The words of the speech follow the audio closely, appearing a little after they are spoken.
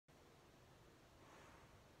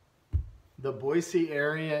The Boise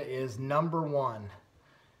area is #1.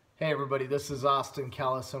 Hey everybody, this is Austin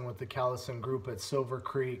Callison with the Callison Group at Silver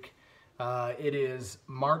Creek. It is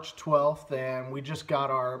March 12th and we just got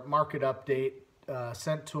our market update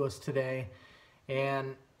sent to us today.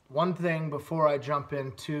 And one thing before I jump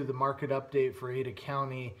into the market update for Ada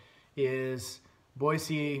County is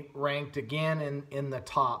Boise ranked again in the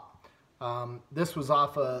top. This was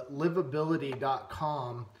off of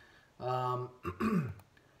livability.com.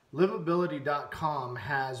 Livability.com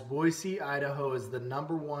has Boise, Idaho as the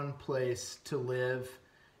 #1 place to live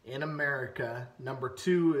in America.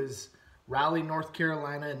 #2 is Raleigh, North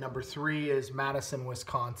Carolina, and #3 is Madison,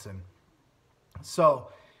 Wisconsin.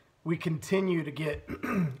 So we continue to get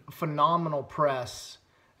phenomenal press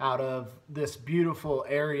out of this beautiful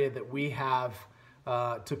area that we have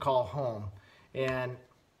to call home. And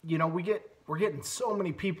you know, we're getting so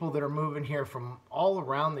many people that are moving here from all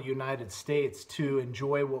around the United States to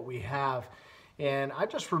enjoy what we have. And I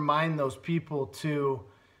just remind those people to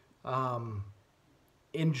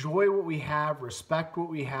enjoy what we have, respect what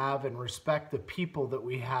we have, and respect the people that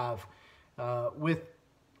we have. With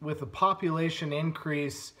a population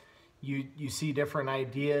increase, you see different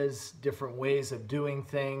ideas, different ways of doing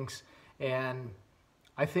things. And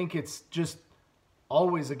I think it's just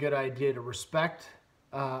always a good idea to respect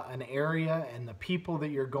an area and the people that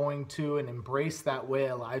you're going to and embrace that way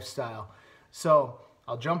of lifestyle. So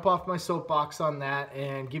I'll jump off my soapbox on that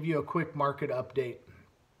and give you a quick market update.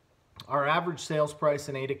 Our average sales price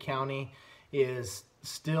in Ada County is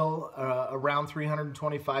still around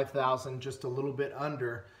 $325,000, just a little bit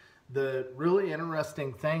under. The really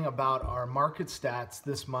interesting thing about our market stats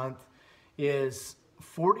this month is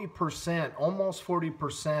 40%, almost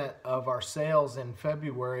 40% of our sales in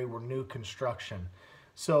February were new construction.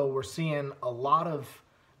 So we're seeing a lot of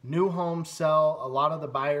new homes sell. A lot of the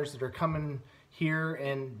buyers that are coming here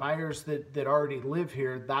and buyers that already live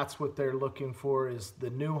here, that's what they're looking for, is the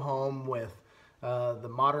new home with the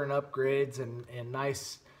modern upgrades and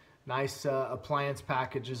nice appliance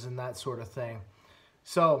packages and that sort of thing.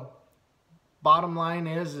 So bottom line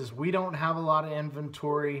is we don't have a lot of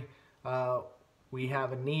inventory. We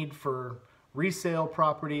have a need for resale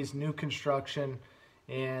properties, new construction,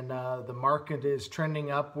 and the market is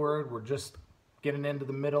trending upward. We're just getting into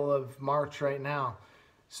the middle of March right now.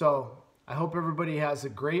 So I hope everybody has a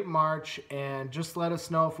great March, and just let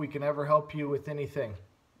us know if we can ever help you with anything.